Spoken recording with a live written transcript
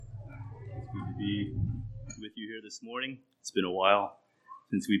be with you here this morning. It's been a while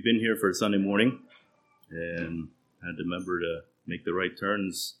since we've been here for Sunday morning, and I had to remember to make the right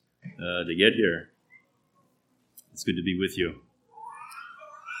turns to get here. It's good to be with you.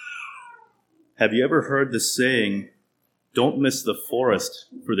 Have you ever heard the saying, "Don't miss the forest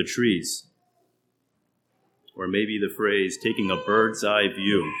for the trees"? Or maybe the phrase, "taking a bird's eye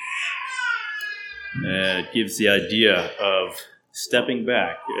view." It gives the idea of stepping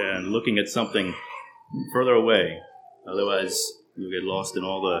back and looking at something further away. Otherwise, you'll get lost in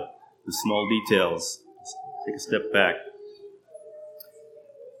all the small details. Just take a step back.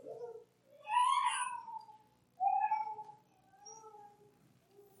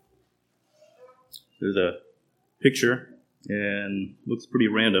 There's a picture, and looks pretty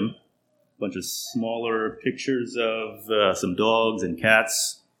random. A bunch of smaller pictures of some dogs and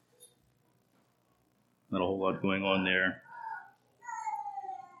cats. Not a whole lot going on there.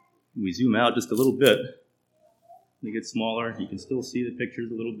 We zoom out just a little bit. They get smaller. You can still see the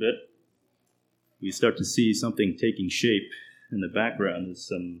pictures a little bit. We start to see something taking shape in the background. There's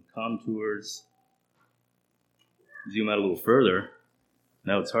some contours. Zoom out a little further.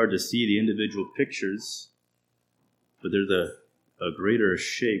 Now it's hard to see the individual pictures, but there's a greater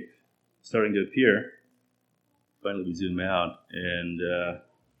shape starting to appear. Finally we zoom out, and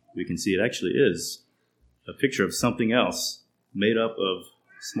we can see it actually is a picture of something else made up of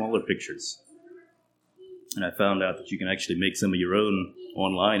smaller pictures. And I found out that you can actually make some of your own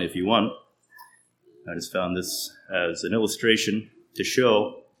online if you want. I just found this as an illustration to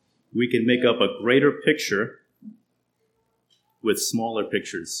show we can make up a greater picture with smaller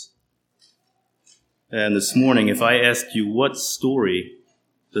pictures. And this morning, if I asked you, what story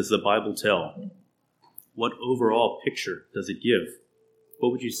does the Bible tell? What overall picture does it give?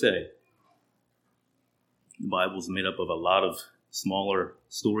 What would you say? The Bible's made up of a lot of smaller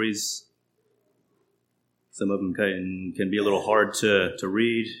stories. Some of them can be a little hard to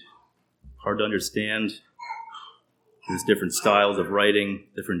read, hard to understand. There's different styles of writing,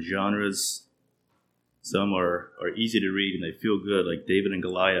 different genres. Some are easy to read and they feel good, like David and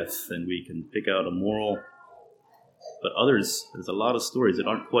Goliath, and we can pick out a moral. But others, there's a lot of stories that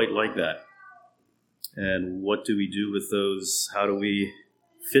aren't quite like that. And what do we do with those? How do we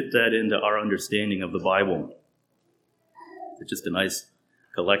fit that into our understanding of the Bible? It's just a nice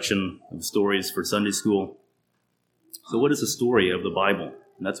collection of stories for Sunday school. So what is the story of the Bible?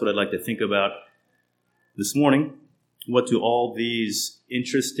 And that's what I'd like to think about this morning. What do all these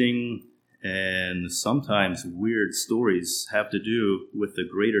interesting and sometimes weird stories have to do with the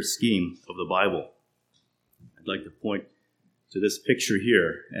greater scheme of the Bible? I'd like to point to this picture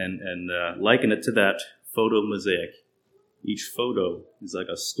here and liken it to that photo mosaic. Each photo is like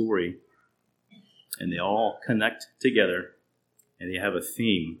a story, and they all connect together, and they have a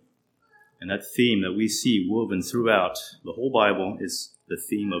theme. And that theme that we see woven throughout the whole Bible is the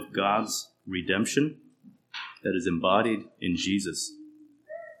theme of God's redemption that is embodied in Jesus.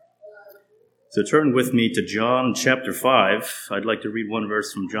 So turn with me to John chapter 5. I'd like to read one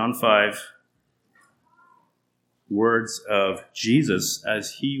verse from John 5. Words of Jesus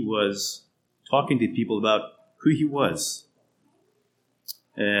as he was talking to people about who he was.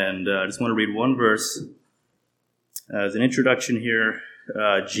 And I just want to read one verse. As an introduction here,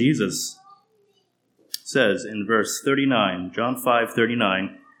 Jesus says in verse 39, John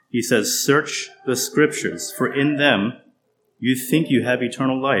 5:39, he says, "Search the scriptures, for in them you think you have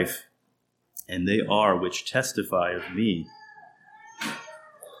eternal life, and they are which testify of me."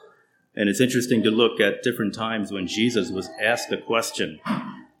 And it's interesting to look at different times when Jesus was asked a question,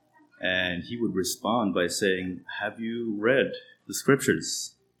 and he would respond by saying, "Have you read the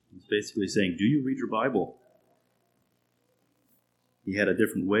scriptures?" He's basically saying, "Do you read your Bible?" He had a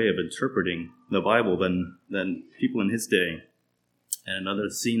different way of interpreting the Bible than people in his day. And another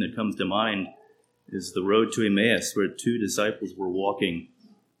scene that comes to mind is the road to Emmaus, where two disciples were walking,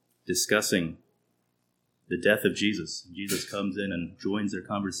 discussing the death of Jesus. Jesus comes in and joins their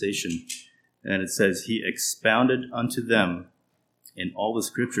conversation. And it says, he expounded unto them in all the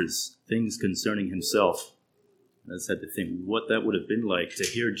scriptures things concerning himself. And I just had to think what that would have been like to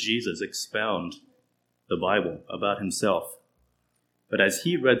hear Jesus expound the Bible about himself. But as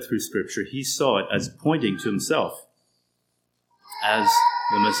he read through Scripture, he saw it as pointing to himself, as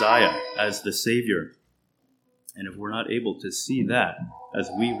the Messiah, as the Savior. And if we're not able to see that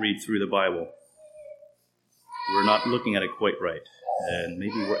as we read through the Bible, we're not looking at it quite right. And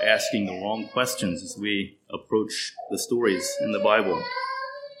maybe we're asking the wrong questions as we approach the stories in the Bible.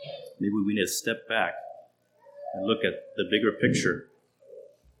 Maybe we need to step back and look at the bigger picture.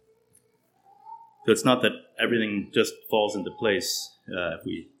 So it's not that everything just falls into place. If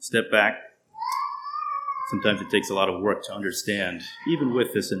we step back Sometimes it takes a lot of work to understand, even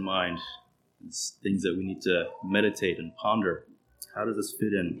with this in mind. It's things that we need to meditate and ponder. How does this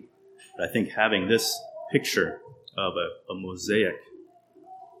fit in? But I think having this picture of a mosaic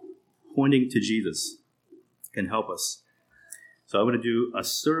pointing to Jesus can help us. So I'm going to do a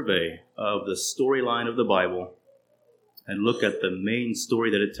survey of the storyline of the Bible and look at the main story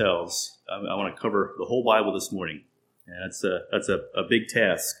that it tells. I want to cover the whole Bible this morning, and that's a big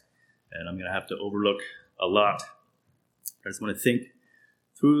task, and I'm going to have to overlook a lot. I just want to think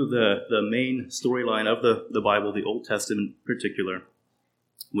through the main storyline of the Bible, the Old Testament in particular,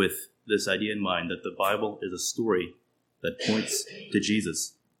 with this idea in mind that the Bible is a story that points to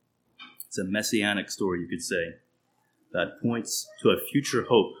Jesus. It's a messianic story, you could say, that points to a future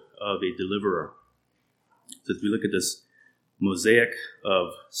hope of a deliverer. So as we look at this mosaic of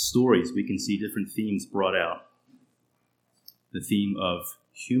stories, we can see different themes brought out. The theme of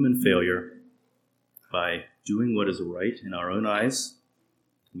human failure by doing what is right in our own eyes.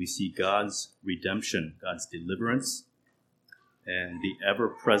 We see God's redemption, God's deliverance, and the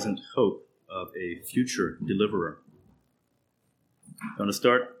ever-present hope of a future deliverer. I'm going to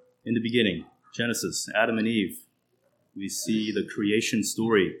start in the beginning, Genesis, Adam and Eve. We see the creation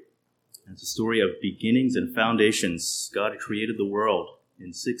story. It's a story of beginnings and foundations. God created the world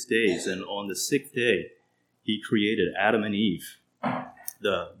in 6 days, and on the 6th day, he created Adam and Eve,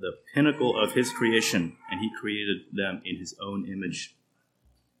 the pinnacle of his creation, and he created them in his own image.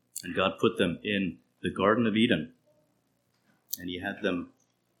 And God put them in the Garden of Eden, and he had them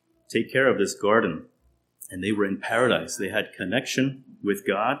take care of this garden, and they were in paradise. They had connection with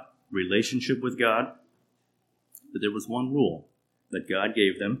God, relationship with God, but there was one rule that God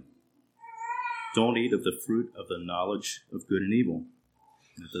gave them: don't eat of the fruit of the knowledge of good and evil.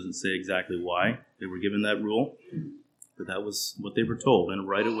 And it doesn't say exactly why they were given that rule, but that was what they were told. And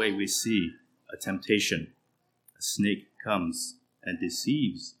right away we see a temptation. A snake comes and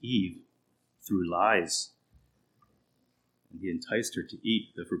deceives Eve through lies. And he enticed her to eat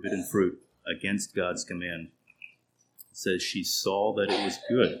the forbidden fruit against God's command. It says she saw that it was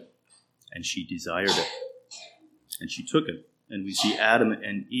good, and she desired it. And she took it. And we see Adam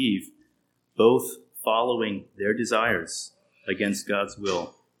and Eve both following their desires against God's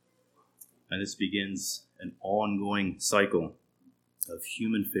will. And this begins an ongoing cycle of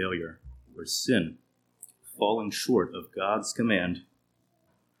human failure or sin, falling short of God's command.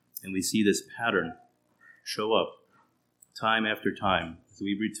 And we see this pattern show up time after time as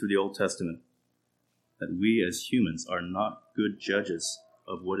we read through the Old Testament, that we as humans are not good judges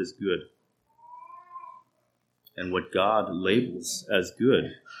of what is good. And what God labels as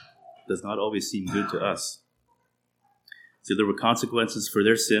good does not always seem good to us. So there were consequences for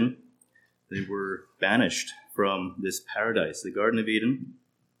their sin. They were banished from this paradise, the Garden of Eden,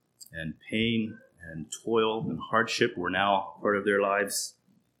 and pain and toil and hardship were now part of their lives.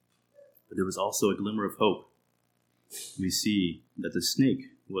 But there was also a glimmer of hope. We see that the snake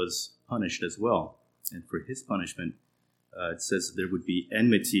was punished as well. And for his punishment, it says there would be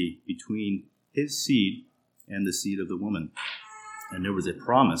enmity between his seed and the seed of the woman. And there was a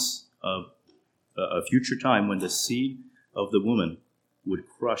promise of a future time when the seed of the woman would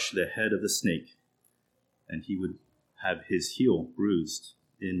crush the head of the snake, and he would have his heel bruised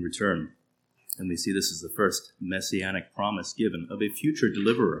in return. And we see this is the first messianic promise given of a future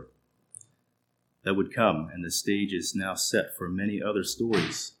deliverer that would come, and the stage is now set for many other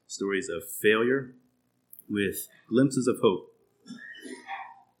stories of failure with glimpses of hope.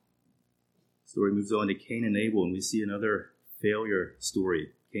 The story moves on to Cain and Abel, and we see another failure story.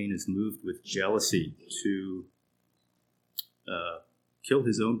 Cain is moved with jealousy to kill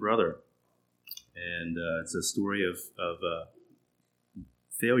his own brother. And it's a story of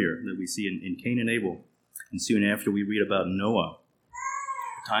failure that we see in Cain and Abel. And soon after we read about Noah.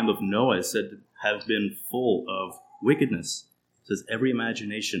 The time of Noah is said to have been full of wickedness. It says every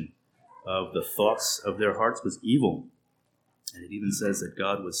imagination of the thoughts of their hearts was evil. And it even says that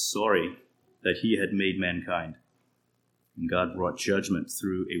God was sorry that he had made mankind. And God brought judgment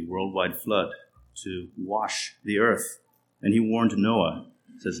through a worldwide flood to wash the earth. And he warned Noah.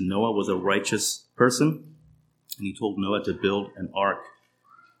 It says Noah was a righteous person, and he told Noah to build an ark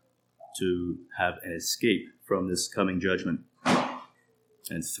to have an escape from this coming judgment.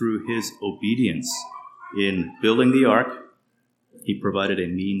 And through his obedience in building the ark, he provided a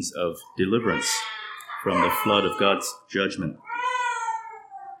means of deliverance from the flood of God's judgment.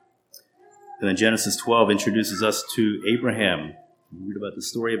 And then Genesis 12 introduces us to Abraham. We read about the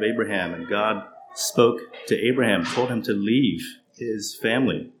story of Abraham, and God spoke to Abraham, told him to leave his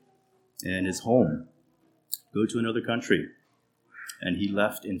family and his home, go to another country. And he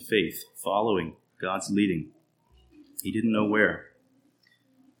left in faith, following God's leading. He didn't know where.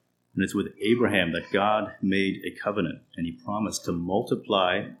 And it's with Abraham that God made a covenant, and he promised to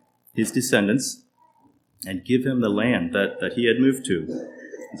multiply his descendants and give him the land that he had moved to.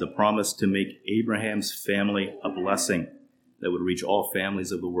 It's a promise to make Abraham's family a blessing that would reach all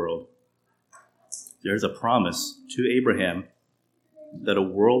families of the world. There's a promise to Abraham that a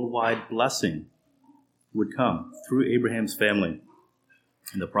worldwide blessing would come through Abraham's family.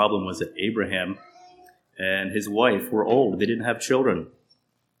 And the problem was that Abraham and his wife were old. They didn't have children.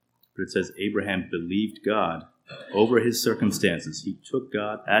 But it says Abraham believed God over his circumstances. He took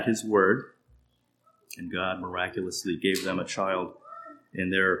God at his word, and God miraculously gave them a child in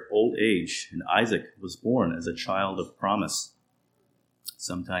their old age. And Isaac was born as a child of promise.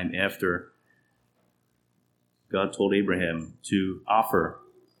 Sometime after, God told Abraham to offer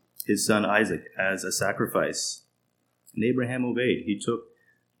his son Isaac as a sacrifice. And Abraham obeyed. He took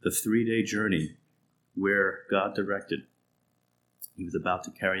the 3-day journey where God directed. He was about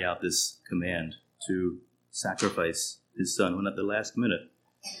to carry out this command to sacrifice his son, when at the last minute,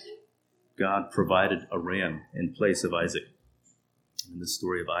 God provided a ram in place of Isaac. In the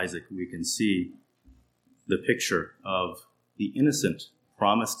story of Isaac, we can see the picture of the innocent,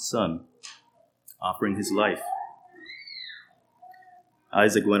 promised son offering his life.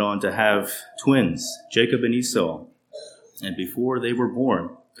 Isaac went on to have twins, Jacob and Esau. And before they were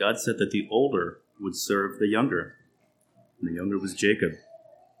born, God said that the older would serve the younger. And the younger was Jacob.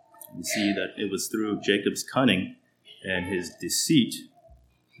 We see that it was through Jacob's cunning and his deceit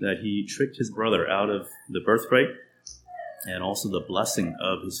that he tricked his brother out of the birthright and also the blessing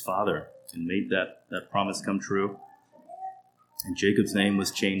of his father, and made that promise come true. And Jacob's name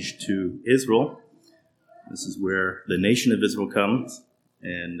was changed to Israel. This is where the nation of Israel comes.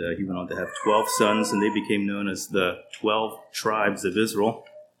 And he went on to have 12 sons, and they became known as the 12 tribes of Israel.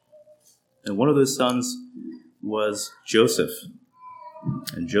 And one of those sons was Joseph.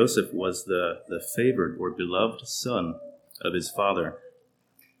 And Joseph was the favored or beloved son of his father.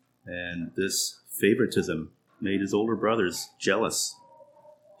 And this favoritism made his older brothers jealous.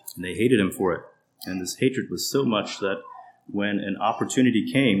 And they hated him for it. And this hatred was so much that when an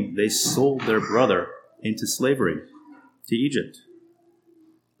opportunity came, they sold their brother into slavery to Egypt.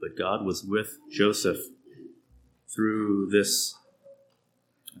 But God was with Joseph through this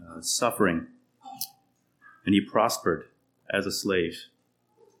suffering. And he prospered as a slave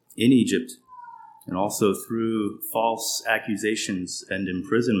in Egypt, and also through false accusations and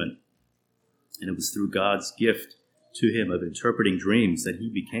imprisonment. And it was through God's gift to him of interpreting dreams that he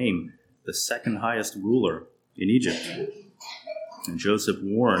became the second highest ruler in Egypt. And Joseph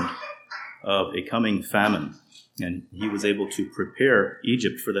warned of a coming famine, and he was able to prepare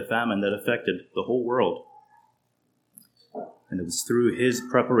Egypt for the famine that affected the whole world. And it was through his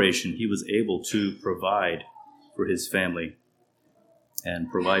preparation he was able to provide for his family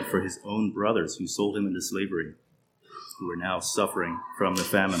and provide for his own brothers who sold him into slavery, who are now suffering from the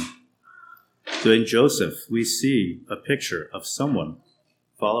famine. So in Joseph, we see a picture of someone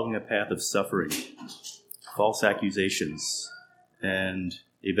following a path of suffering, false accusations, and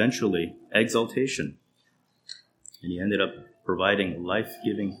eventually exaltation. And he ended up providing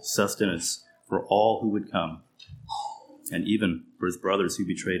life-giving sustenance for all who would come, and even for his brothers who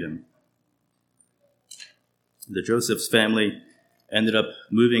betrayed him. The Joseph's family ended up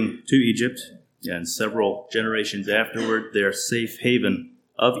moving to Egypt, and several generations afterward, their safe haven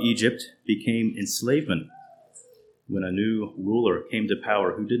of Egypt became enslavement when a new ruler came to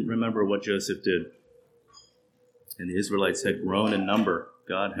power who didn't remember what Joseph did. And the Israelites had grown in number.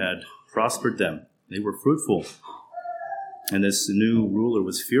 God had prospered them. They were fruitful. And this new ruler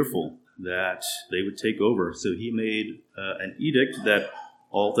was fearful that they would take over. So he made an edict that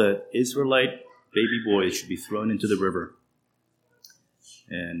all the Israelite baby boys should be thrown into the river.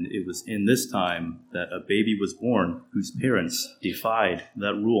 And it was in this time that a baby was born whose parents defied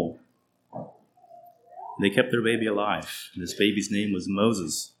that rule. They kept their baby alive. And this baby's name was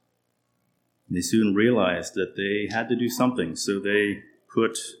Moses. And they soon realized that they had to do something, so they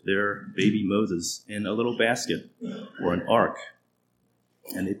put their baby Moses in a little basket or an ark.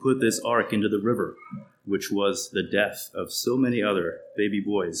 And they put this ark into the river, which was the death of so many other baby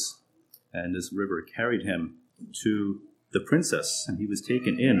boys. And this river carried him to the princess, and he was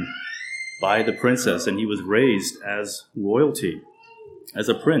taken in by the princess, and he was raised as royalty, as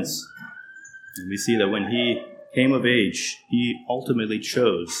a prince. And we see that when he came of age, he ultimately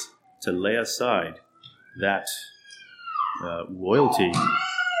chose to lay aside that royalty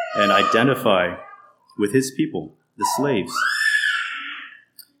and identify with his people, the slaves.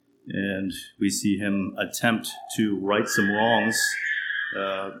 And we see him attempt to right some wrongs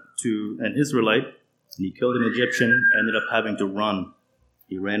to an Israelite, and he killed an Egyptian, ended up having to run.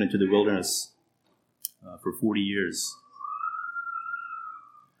 He ran into the wilderness for 40 years.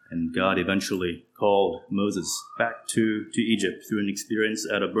 And God eventually called Moses back to Egypt through an experience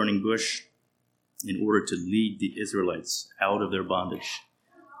at a burning bush in order to lead the Israelites out of their bondage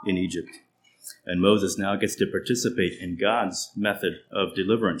in Egypt. And Moses now gets to participate in God's method of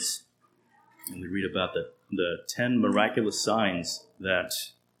deliverance. And we read about the 10 miraculous signs that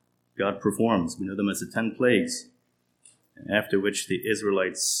God performs. We know them as the 10 plagues. And after which the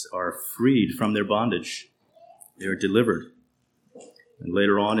Israelites are freed from their bondage. They are delivered. And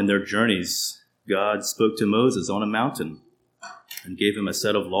later on in their journeys, God spoke to Moses on a mountain and gave him a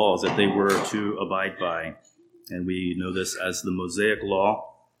set of laws that they were to abide by. And we know this as the Mosaic Law.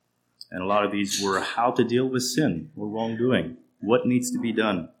 And a lot of these were how to deal with sin or wrongdoing, what needs to be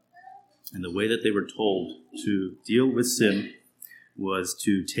done. And the way that they were told to deal with sin was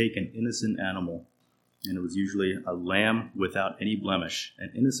to take an innocent animal. And it was usually a lamb without any blemish,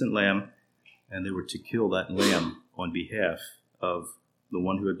 an innocent lamb, and they were to kill that lamb on behalf of the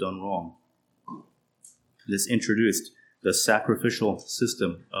one who had done wrong. This introduced the sacrificial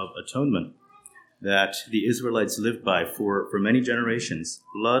system of atonement that the Israelites lived by for many generations,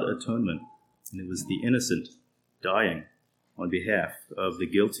 blood atonement. And it was the innocent dying on behalf of the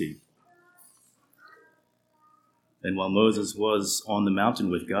guilty. And while Moses was on the mountain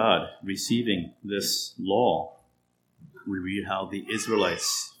with God, receiving this law, we read how the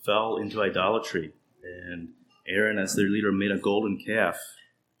Israelites fell into idolatry, and Aaron, as their leader, made a golden calf,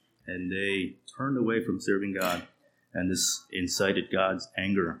 and they turned away from serving God, and this incited God's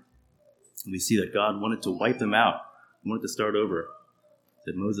anger. We see that God wanted to wipe them out, wanted to start over.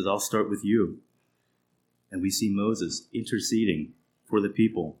 He said, Moses, I'll start with you. And we see Moses interceding for the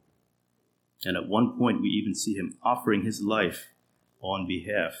people. And at one point, we even see him offering his life on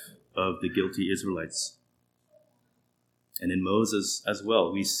behalf of the guilty Israelites. And in Moses as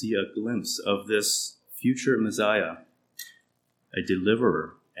well, we see a glimpse of this future Messiah, a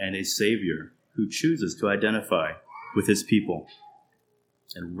deliverer and a savior who chooses to identify with his people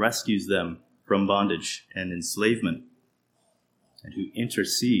and rescues them from bondage and enslavement, and who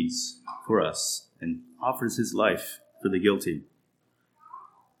intercedes for us and offers his life for the guilty.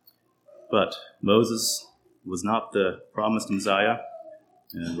 But Moses was not the promised Messiah,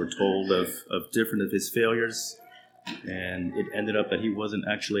 and we're told of different of his failures, and it ended up that he wasn't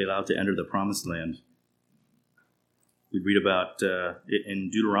actually allowed to enter the promised land. We read about it in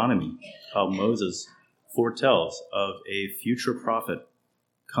Deuteronomy, how Moses foretells of a future prophet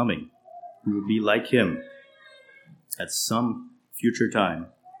coming who will be like him at some future time.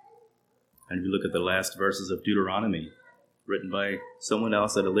 And if you look at the last verses of Deuteronomy, written by someone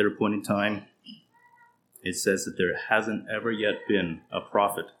else at a later point in time, it says that there hasn't ever yet been a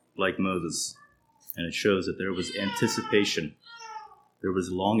prophet like Moses. And it shows that there was anticipation. There was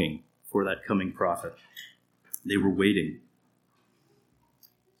longing for that coming prophet. They were waiting.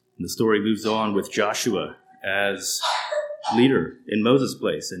 And the story moves on with Joshua as leader in Moses'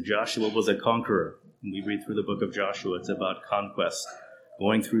 place. And Joshua was a conqueror. When we read through the book of Joshua, it's about conquest,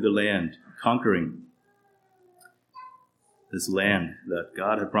 going through the land, conquering this land that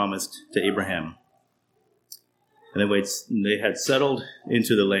God had promised to Abraham. And then when they had settled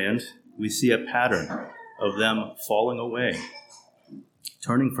into the land, we see a pattern of them falling away,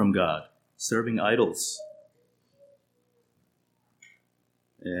 turning from God, serving idols.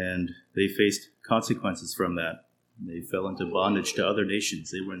 And they faced consequences from that. They fell into bondage to other nations.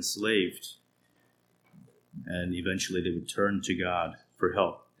 They were enslaved. And eventually they would turn to God for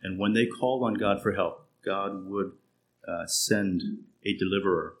help. And when they called on God for help, God would send a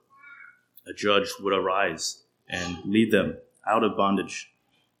deliverer. A judge would arise and lead them out of bondage.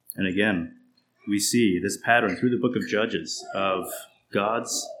 And again, we see this pattern through the book of Judges of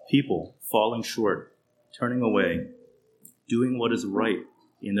God's people falling short, turning away, doing what is right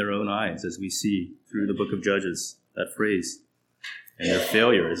in their own eyes, as we see through the book of Judges, that phrase. And their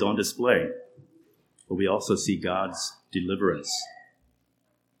failure is on display. But we also see God's deliverance.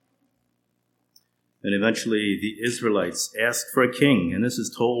 And eventually the Israelites asked for a king, and this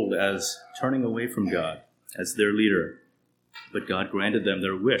is told as turning away from God as their leader. But God granted them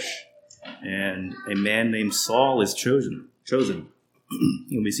their wish, and a man named Saul is chosen.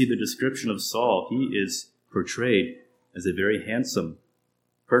 And we see the description of Saul. He is portrayed as a very handsome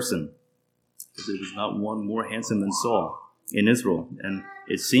person, because there was not one more handsome than Saul in Israel. And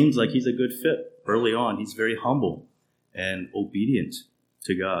it seems like he's a good fit. Early on, he's very humble and obedient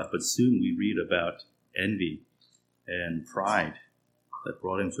to God. But soon we read about envy and pride that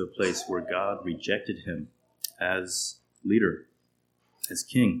brought him to a place where God rejected him as leader. as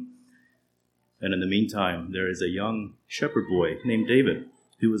king. And in the meantime, there is a young shepherd boy named David,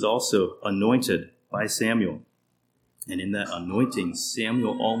 who was also anointed by Samuel. And in that anointing,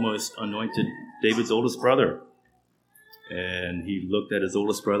 Samuel almost anointed David's oldest brother. And he looked at his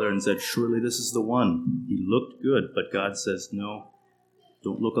oldest brother and said, surely this is the one. He looked good, but God says, no,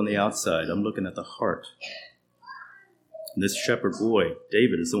 don't look on the outside. I'm looking at the heart. And this shepherd boy,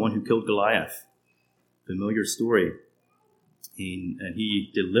 David, is the one who killed Goliath. Familiar story. And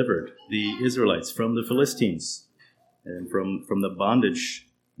he delivered the Israelites from the Philistines and from the bondage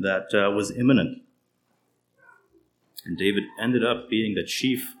that was imminent. And David ended up being the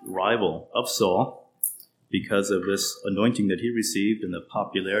chief rival of Saul because of this anointing that he received and the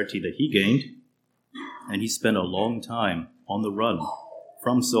popularity that he gained. And he spent a long time on the run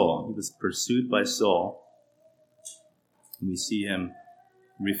from Saul. He was pursued by Saul. And we see him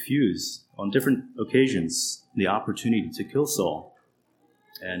refuse on different occasions the opportunity to kill Saul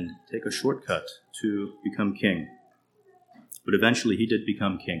and take a shortcut to become king. But eventually he did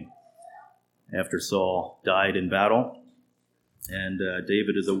become king after Saul died in battle. And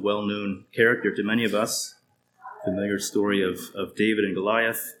David is a well-known character to many of us. Familiar story of David and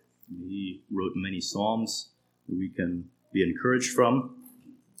Goliath. He wrote many psalms that we can be encouraged from.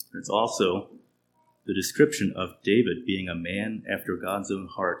 It's also the description of David being a man after God's own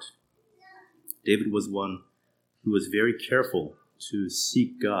heart. David was one who was very careful to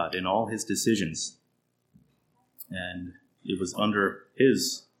seek God in all his decisions. And it was under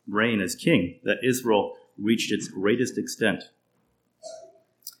his reign as king that Israel reached its greatest extent.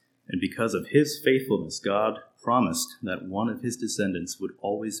 And because of his faithfulness, God promised that one of his descendants would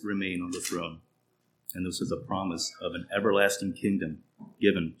always remain on the throne. And this was a promise of an everlasting kingdom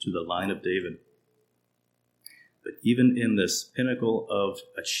given to the line of David. But even in this pinnacle of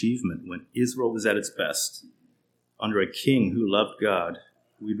achievement, when Israel was at its best, under a king who loved God,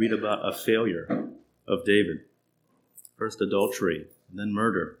 we read about a failure of David. First adultery, and then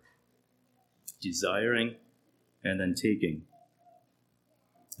murder, desiring, and then taking.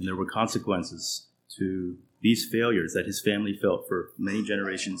 And there were consequences to these failures that his family felt for many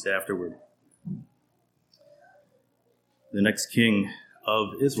generations afterward. The next king of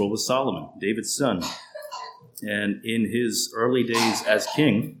Israel was Solomon, David's son. And in his early days as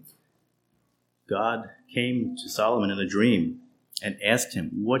king, God came to Solomon in a dream and asked him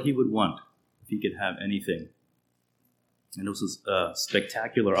what he would want if he could have anything. And this was a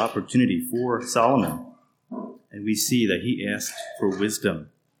spectacular opportunity for Solomon. And we see that he asked for wisdom.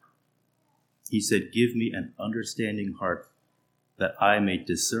 He said, give me an understanding heart that I may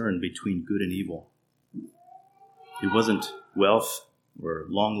discern between good and evil. It wasn't wealth or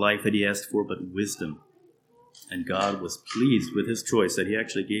long life that he asked for, but wisdom. And God was pleased with his choice that he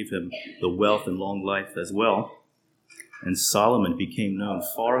actually gave him the wealth and long life as well. And Solomon became known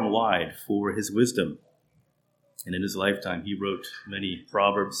far and wide for his wisdom. And in his lifetime, he wrote many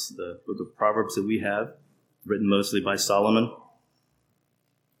Proverbs, the book of Proverbs that we have, written mostly by Solomon.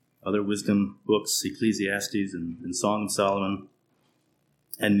 Other wisdom books, Ecclesiastes and Song of Solomon.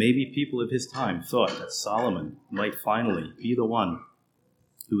 And maybe people of his time thought that Solomon might finally be the one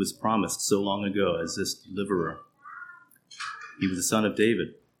who was promised so long ago as this deliverer. He was the son of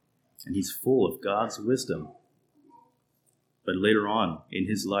David, and he's full of God's wisdom. But later on in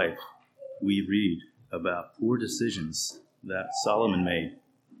his life, we read about poor decisions that Solomon made.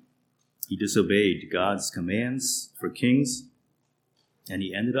 He disobeyed God's commands for kings, and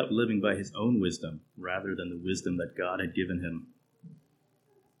he ended up living by his own wisdom rather than the wisdom that God had given him.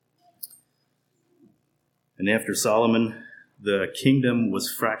 And after Solomon, the kingdom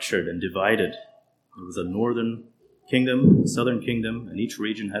was fractured and divided. There was a northern kingdom, a southern kingdom, and each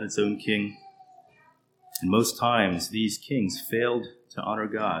region had its own king. And most times, these kings failed to honor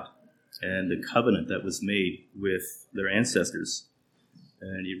God and the covenant that was made with their ancestors.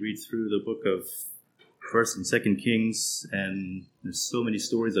 And you read through the book of 1st and 2nd Kings, and there's so many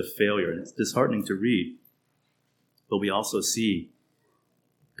stories of failure, and it's disheartening to read. But we also see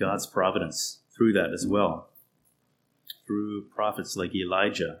God's providence through that as well, through prophets like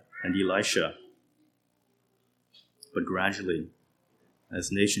Elijah and Elisha. But gradually, as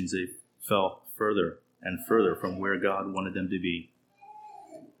nations, they fell further and further from where God wanted them to be.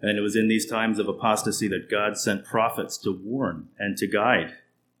 And it was in these times of apostasy that God sent prophets to warn and to guide.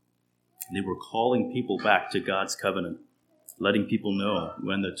 They were calling people back to God's covenant, letting people know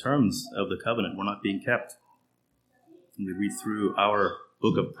when the terms of the covenant were not being kept. And we read through our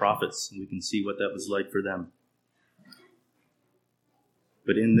book of prophets, and we can see what that was like for them.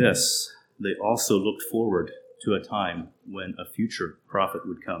 But in this, they also looked forward to a time when a future prophet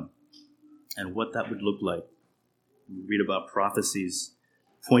would come and what that would look like. We read about prophecies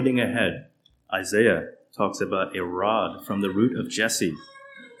pointing ahead. Isaiah talks about a rod from the root of Jesse.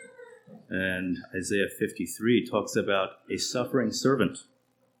 And Isaiah 53 talks about a suffering servant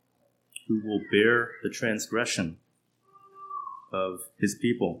who will bear the transgression of his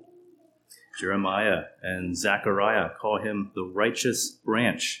people. Jeremiah and Zechariah call him the righteous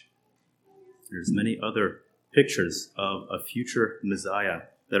branch. There's many other pictures of a future Messiah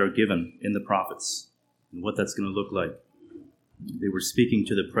that are given in the prophets and what that's going to look like. They were speaking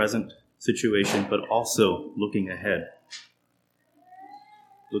to the present situation, but also looking ahead,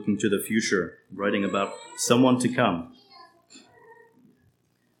 looking to the future, writing about someone to come.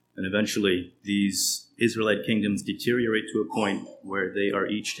 And eventually, these Israelite kingdoms deteriorate to a point where they are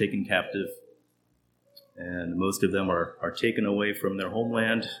each taken captive, and most of them are taken away from their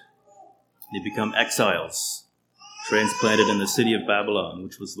homeland. They become exiles, transplanted in the city of Babylon,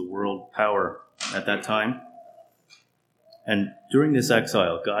 which was the world power at that time. And during this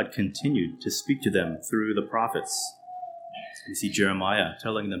exile, God continued to speak to them through the prophets. We see Jeremiah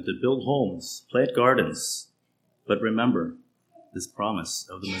telling them to build homes, plant gardens, but remember this promise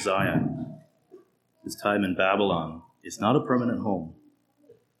of the Messiah. This time in Babylon is not a permanent home.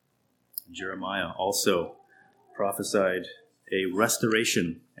 Jeremiah also prophesied a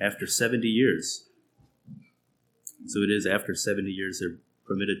restoration after 70 years. So it is after 70 years they're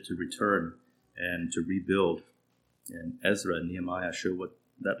permitted to return and to rebuild. And Ezra and Nehemiah show what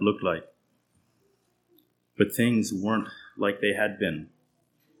that looked like. But things weren't like they had been.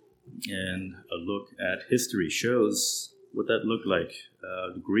 And a look at history shows what that looked like.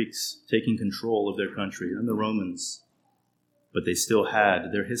 The Greeks taking control of their country and the Romans. But they still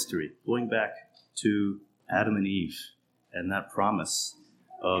had their history, going back to Adam and Eve and that promise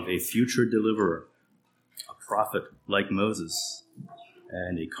of a future deliverer, a prophet like Moses,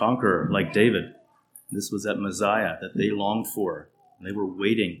 and a conqueror like David. This was that Messiah that they longed for, and they were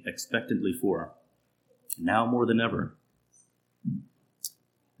waiting expectantly for, now more than ever. And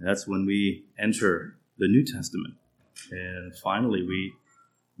that's when we enter the New Testament. And finally,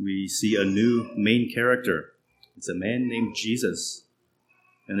 we see a new main character. It's a man named Jesus.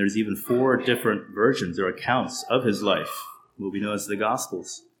 And there's even 4 different versions or accounts of his life, what we know as the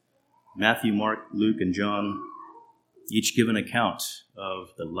Gospels. Matthew, Mark, Luke, and John each give an account of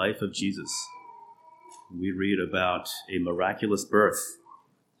the life of Jesus. We read about a miraculous birth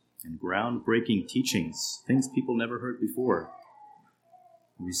and groundbreaking teachings, things people never heard before.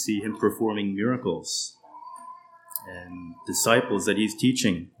 We see him performing miracles and disciples that he's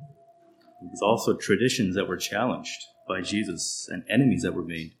teaching. There's also traditions that were challenged by Jesus and enemies that were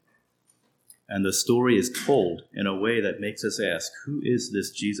made. And the story is told in a way that makes us ask, who is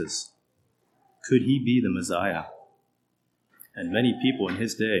this Jesus? Could he be the Messiah? And many people in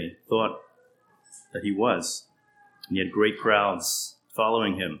his day thought that he was. And he had great crowds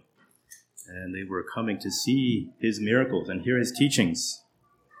following him. And they were coming to see his miracles and hear his teachings.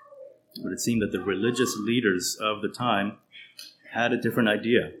 But it seemed that the religious leaders of the time had a different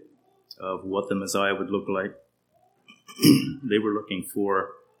idea of what the Messiah would look like. They were looking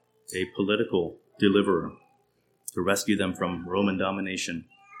for a political deliverer to rescue them from Roman domination.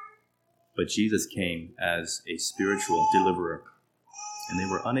 But Jesus came as a spiritual deliverer, and they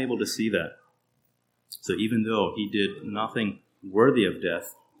were unable to see that. So even though he did nothing worthy of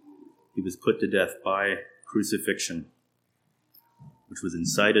death, he was put to death by crucifixion, which was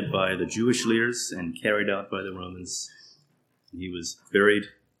incited by the Jewish leaders and carried out by the Romans. He was buried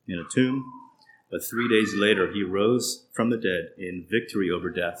in a tomb, but 3 days later he rose from the dead in victory over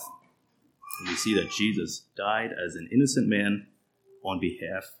death. And we see that Jesus died as an innocent man on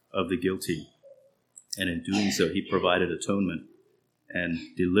behalf of the guilty. And in doing so, he provided atonement and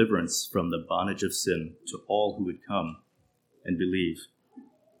deliverance from the bondage of sin to all who would come and believe.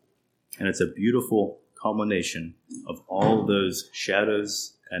 And it's a beautiful culmination of all those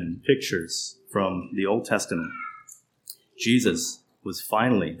shadows and pictures from the Old Testament. Jesus was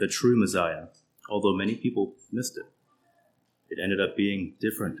finally the true Messiah, although many people missed it. It ended up being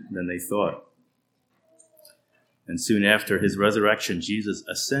different than they thought. And soon after his resurrection, Jesus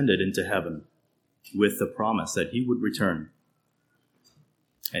ascended into heaven with the promise that he would return.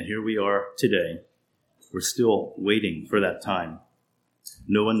 And here we are today. We're still waiting for that time.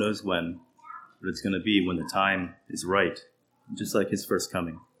 No one knows when, but it's going to be when the time is right, just like his first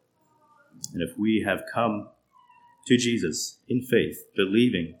coming. And if we have come to Jesus in faith,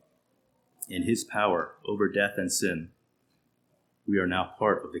 believing in his power over death and sin, we are now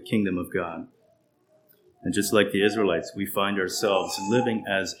part of the kingdom of God. And just like the Israelites, we find ourselves living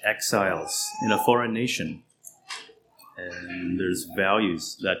as exiles in a foreign nation. And there's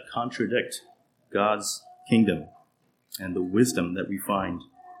values that contradict God's kingdom and the wisdom that we find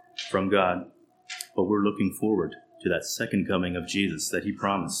from God, but we're looking forward to that second coming of Jesus that he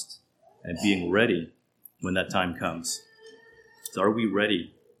promised and being ready when that time comes. So are we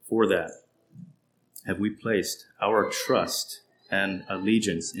ready for that? Have we placed our trust and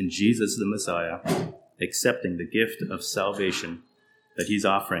allegiance in Jesus the Messiah, accepting the gift of salvation that he's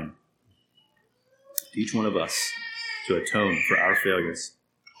offering to each one of us to atone for our failures?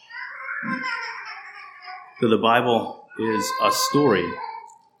 So the Bible is a story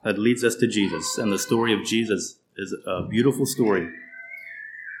that leads us to Jesus, and the story of Jesus is a beautiful story.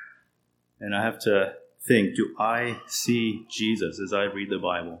 And I have to think, do I see Jesus as I read the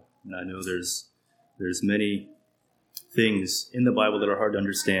Bible? And I know there's many things in the Bible that are hard to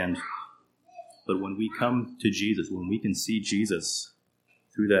understand, but when we come to Jesus, when we can see Jesus,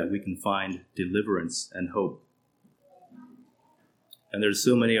 through that we can find deliverance and hope. And there's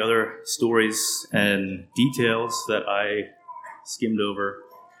so many other stories and details that I skimmed over.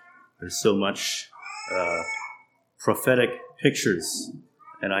 There's so much prophetic pictures,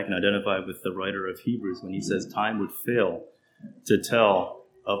 and I can identify with the writer of Hebrews when he says time would fail to tell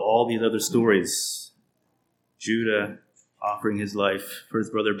of all these other stories. Judah offering his life for his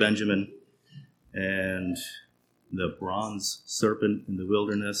brother Benjamin, and the bronze serpent in the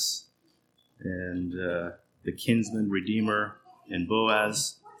wilderness, and the kinsman redeemer in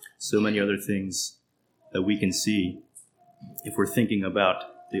Boaz. So many other things that we can see if we're thinking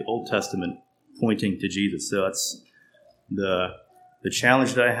about the Old Testament pointing to Jesus. So that's the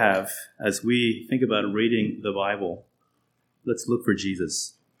challenge that I have as we think about reading the Bible. Let's look for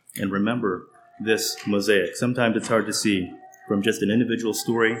Jesus and remember this mosaic. Sometimes it's hard to see from just an individual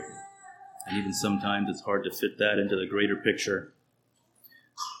story, and even sometimes it's hard to fit that into the greater picture.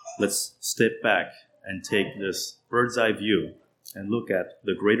 Let's step back and take this bird's eye view and look at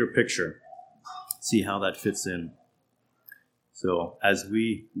the greater picture, see how that fits in. So as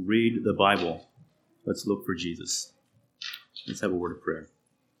we read the Bible, let's look for Jesus. Let's have a word of prayer.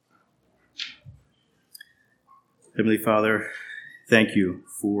 Heavenly Father, thank you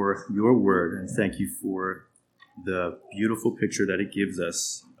for your word, and thank you for the beautiful picture that it gives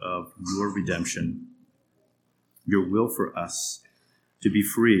us of your redemption, your will for us to be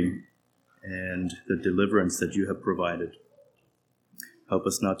free, and the deliverance that you have provided. Help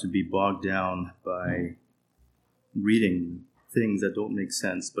us not to be bogged down by reading things that don't make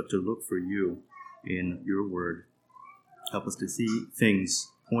sense, but to look for you in your word. Help us to see things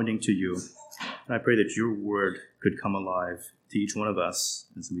pointing to you. And I pray that your word could come alive to each one of us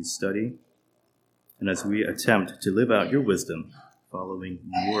as we study and as we attempt to live out your wisdom, following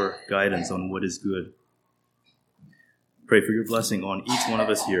your guidance on what is good. Pray for your blessing on each one of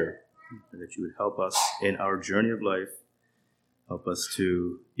us here, that you would help us in our journey of life. Help us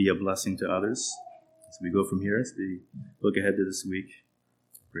to be a blessing to others. As we go from here, as we look ahead to this week,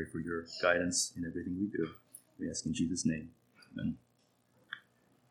 pray for your guidance in everything we do. We ask in Jesus' name. Amen.